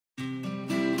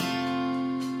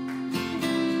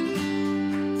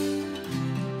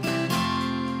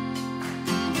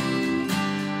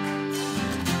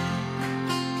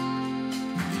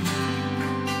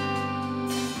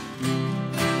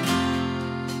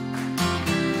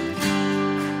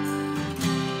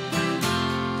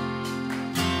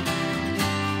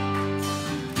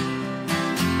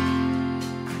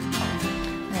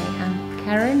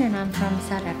from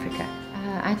South Africa.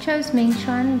 I chose Minh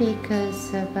Chuan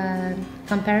because of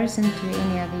comparison to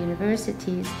any other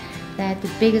universities. They had the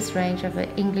biggest range of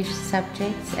English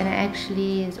subjects, and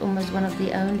actually is almost one of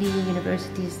the only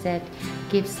universities that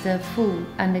gives the full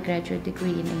undergraduate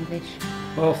degree in English.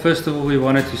 Well, first of all, we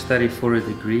wanted to study for a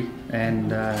degree,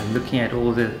 and looking at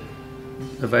all the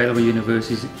available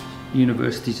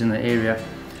universities in the area,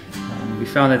 we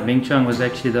found that Minh Chuan was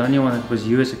actually the only one that was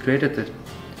US accredited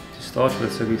to start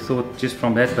with, so we thought just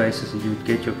from that basis that you would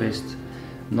get your best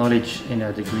knowledge in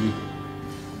a degree.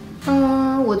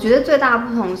 我觉得最大的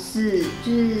不同是，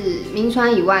就是銘傳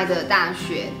以外的大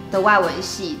学的外文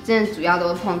系，真的主要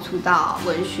都碰触到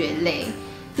文学类。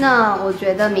那我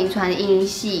觉得銘傳的英语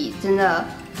系真的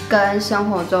跟生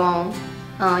活中，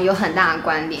有很大的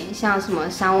关联，像什么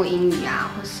商务英语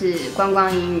啊，或是观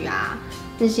光英语啊，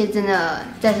这些真的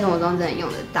在生活中真的用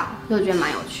得到，所以我觉得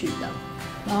蛮有趣的。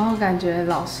然后感觉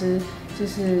老师就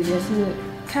是也是。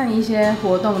看一些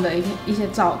活动的一些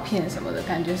照片什么的，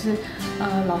感觉是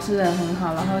老师人很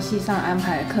好，然后系上安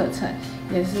排的课程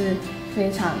也是非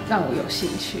常让我有兴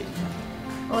趣。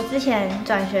我之前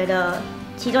转学的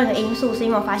其中一个因素是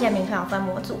因为我发现銘傳有分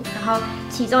模组，然后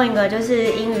其中一个就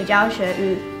是英语教学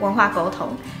与文化沟通，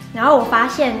然后我发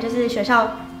现就是学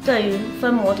校对于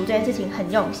分模组这件事情很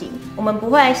用心，我们不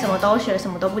会什么都学，什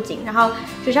么都不精，然后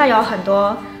学校有很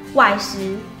多外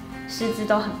师，师资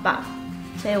都很棒。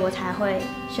所以我才会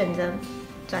选择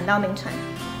转到銘傳。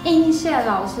应系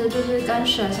老师就是跟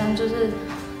学生就是，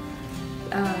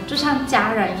就像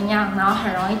家人一样，然后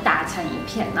很容易打成一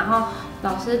片。然后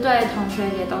老师对同学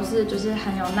也都是就是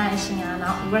很有耐心啊，然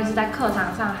后无论是在课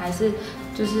堂上还是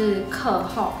就是课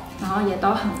后，然后也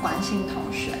都很关心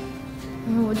同学。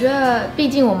我觉得毕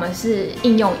竟我们是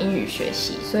应用英语学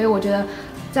习，所以我觉得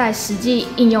在实际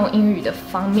应用英语的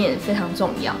方面非常重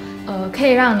要。可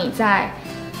以让你在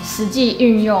实际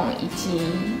运用以及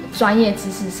专业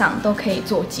知识上都可以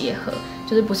做结合，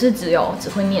就是不是只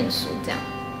会念书这样。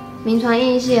銘傳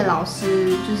英系的老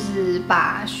师就是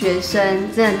把学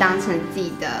生真的当成自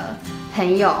己的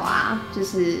朋友啊，就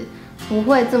是不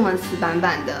会这么死板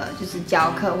板的，就是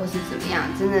教课或是怎么样，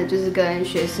真的就是跟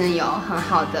学生有很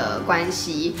好的关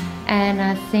系。And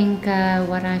I think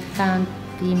what I found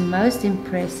the most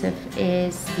impressive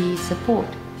is the support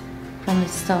from the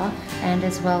staff and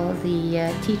as well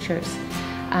the teachers,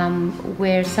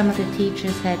 where some of the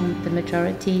teachers had the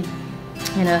majority,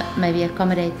 maybe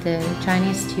accommodate the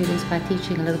Chinese students by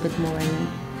teaching a little bit more in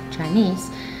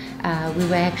Chinese. We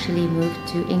were actually moved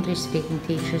to English-speaking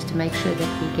teachers to make sure that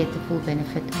we get the full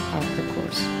benefit of the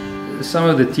course. Some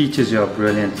of the teachers are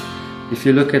brilliant. If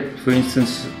you look at, for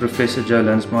instance, Professor Joe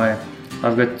Linsmeyer,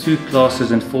 I've got 2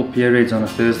 classes and 4 periods on a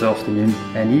Thursday afternoon,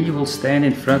 and he will stand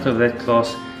in front of that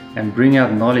class and bring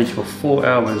out knowledge for 4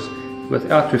 hours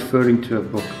without referring to a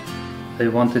book. They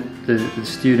wanted the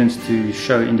students to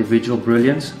show individual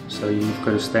brilliance, so you've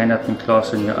got to stand up in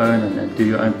class on your own and do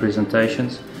your own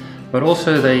presentations. But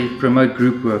also they promote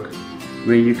group work,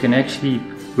 where you can actually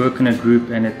work in a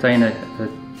group and attain a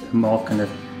mark and a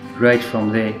grade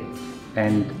from there,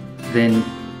 and then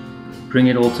bring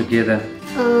it all together.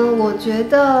 我觉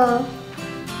得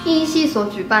英系所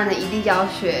举办的异地教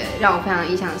学让我非常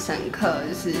印象深刻，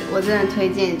就是我真的推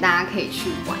荐大家可以去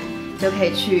玩，就可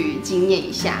以去经验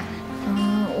一下。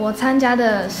我参加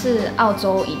的是澳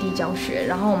洲异地教学，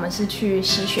然后我们是去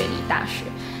西雪梨大学。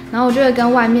然后我觉得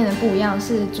跟外面的不一样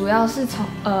是，主要是从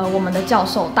我们的教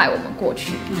授带我们过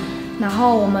去，然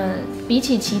后我们比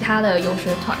起其他的游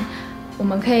学团，我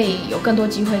们可以有更多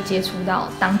机会接触到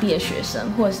当地的学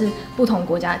生，或者是不同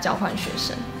国家的交换学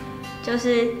生。就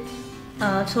是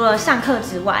除了上课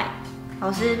之外，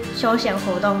老师休闲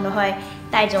活动都会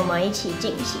带着我们一起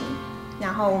进行，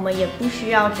然后我们也不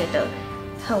需要觉得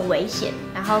很危险，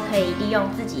然后可以利用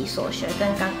自己所学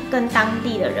跟当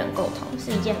地的人沟通，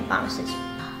是一件很棒的事情。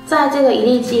在这个一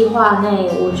地计划内，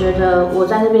我觉得我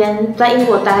在这边在英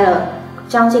国待了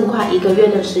将近快1个月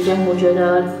的时间，我觉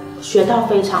得学到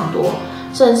非常多，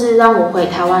甚至让我回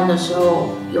台湾的时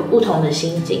候有不同的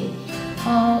心境。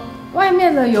外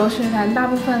面的游学团大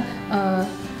部分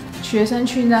学生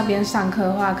去那边上课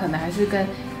的话，可能还是跟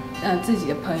自己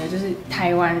的朋友，就是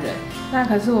台湾人。那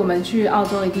可是我们去澳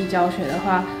洲异地教学的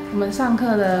话，我们上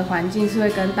课的环境是会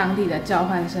跟当地的交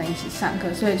换生一起上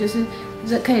课，所以就是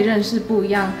可以认识不一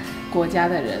样国家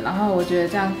的人。然后我觉得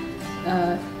这样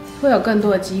会有更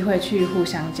多的机会去互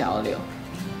相交流。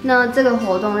那这个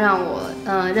活动让我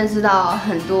认识到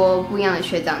很多不一样的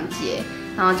学长姐，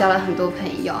然后交了很多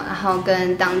朋友，然后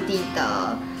跟当地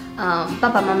的爸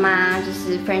爸妈妈就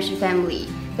是 French family，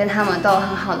 跟他们都有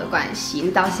很好的关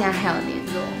系，到现在还有联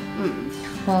络。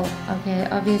Well, okay,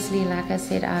 obviously, like I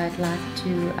said, I'd like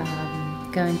to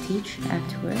go and teach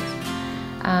afterwards.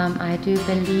 I do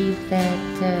believe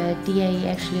that DAE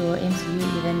actually, or MCU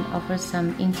even, offers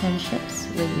some internships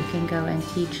where you can go and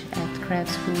teach at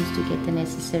craft schools to get the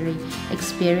necessary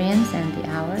experience and the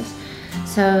hours.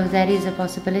 So that is a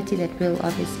possibility that we'll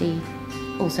obviously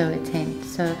also attend.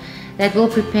 So that will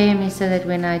prepare me so that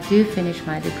when I do finish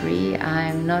my degree,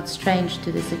 I'm not strange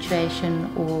to the situation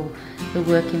or the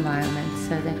work environment.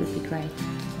 So that would be great.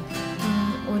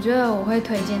 我觉得我会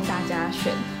推荐大家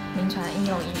选铭传应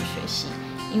用英语学系，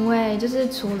因为就是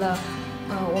除了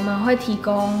我们会提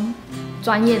供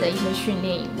专业的一些训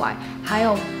练以外，还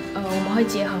有我们会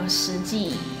结合实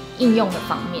际应用的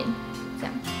方面，这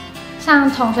样。像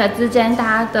同学之间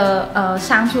大家的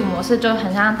相处模式就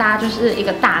很像大家就是一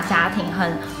个大家庭，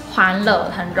很欢乐、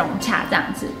很融洽这样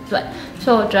子，对，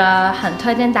所以我觉得很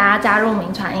推荐大家加入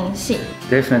铭传英系。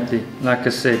Definitely, like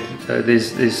I said,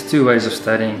 there's two ways of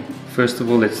studying. First of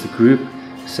all, it's the group.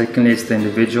 Secondly, it's the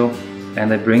individual, and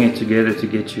they bring it together to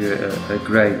get you a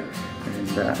grade.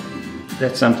 And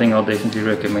that's something I'll definitely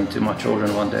recommend to my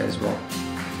children one day as well.